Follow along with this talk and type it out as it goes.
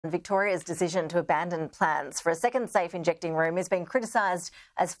Victoria's decision to abandon plans for a second safe injecting room is being criticised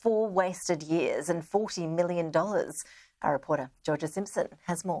as 4 wasted years and $40 million. Our reporter, Georgia Simpson,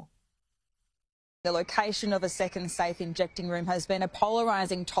 has more. The location of a second safe injecting room has been a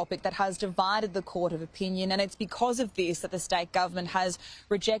polarising topic that has divided the court of opinion, and it's because of this that the state government has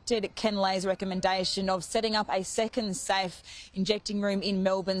rejected Ken Lay's recommendation of setting up a second safe injecting room in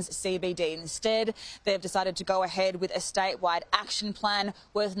Melbourne's CBD. Instead, they've decided to go ahead with a statewide action plan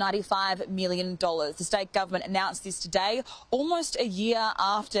worth $95 million. The state government announced this today, almost a year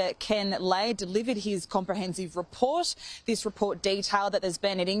after Ken Lay delivered his comprehensive report. This report detailed that there's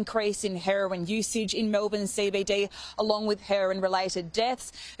been an increase in heroin use in Melbourne CBD, along with heroin-related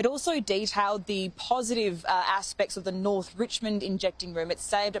deaths. It also detailed the positive aspects of the North Richmond injecting room. It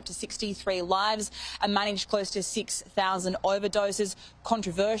saved up to 63 lives and managed close to 6,000 overdoses.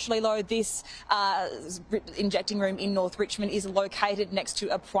 Controversially, though, this injecting room in North Richmond is located next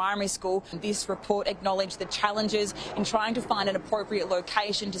to a primary school. This report acknowledged the challenges in trying to find an appropriate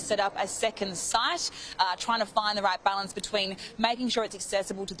location to set up a second site, trying to find the right balance between making sure it's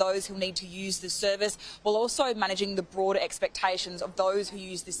accessible to those who need to use the service, while also managing the broader expectations of those who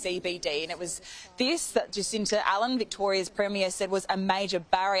use the CBD. And it was this that Jacinta Allen, Victoria's Premier, said was a major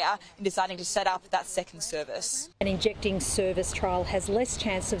barrier in deciding to set up that second service. An injecting service trial has less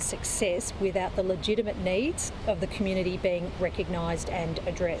chance of success without the legitimate needs of the community being recognised and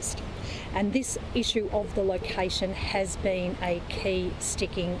addressed. And this issue of the location has been a key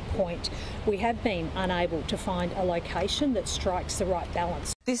sticking point. We have been unable to find a location that strikes the right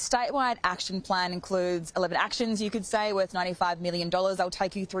balance. This statewide action plan includes 11 actions, you could say, worth $95 million. I'll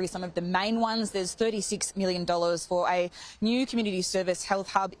take you through some of the main ones. There's $36 million for a new community service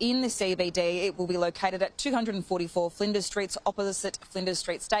health hub in the CBD. It will be located at 244 Flinders Street, opposite Flinders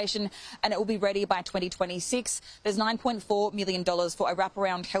Street Station, and it will be ready by 2026. There's $9.4 million for a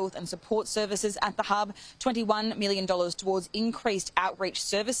wraparound health and support services at the hub, $21 million towards increased outreach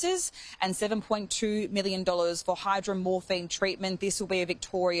services, and $7.2 million for hydromorphone treatment. This will be a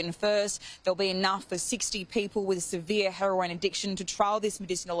Victorian first. There'll be enough for 60 people with severe heroin addiction to trial this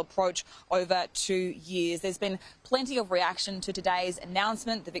medicinal approach over 2 years. There's been plenty of reaction to today's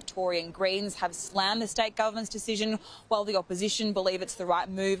announcement. The Victorian Greens have slammed the state government's decision, while the opposition believe it's the right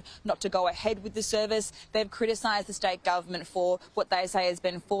move not to go ahead with the service. They've criticised the state government for what they say has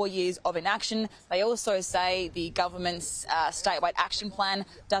been 4 years of inaction. They also say the government's statewide action plan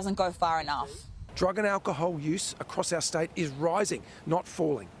doesn't go far enough. Drug and alcohol use across our state is rising, not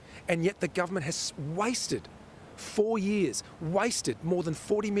falling. And yet the government has wasted 4 years, wasted more than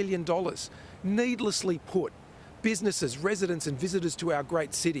 $40 million, needlessly put businesses, residents and visitors to our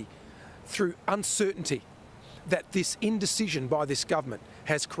great city through uncertainty that this indecision by this government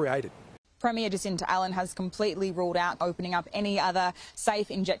has created. Premier Jacinta Allen has completely ruled out opening up any other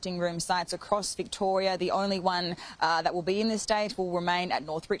safe injecting room sites across Victoria. The only one that will be in the state will remain at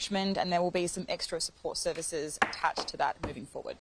North Richmond, and there will be some extra support services attached to that moving forward.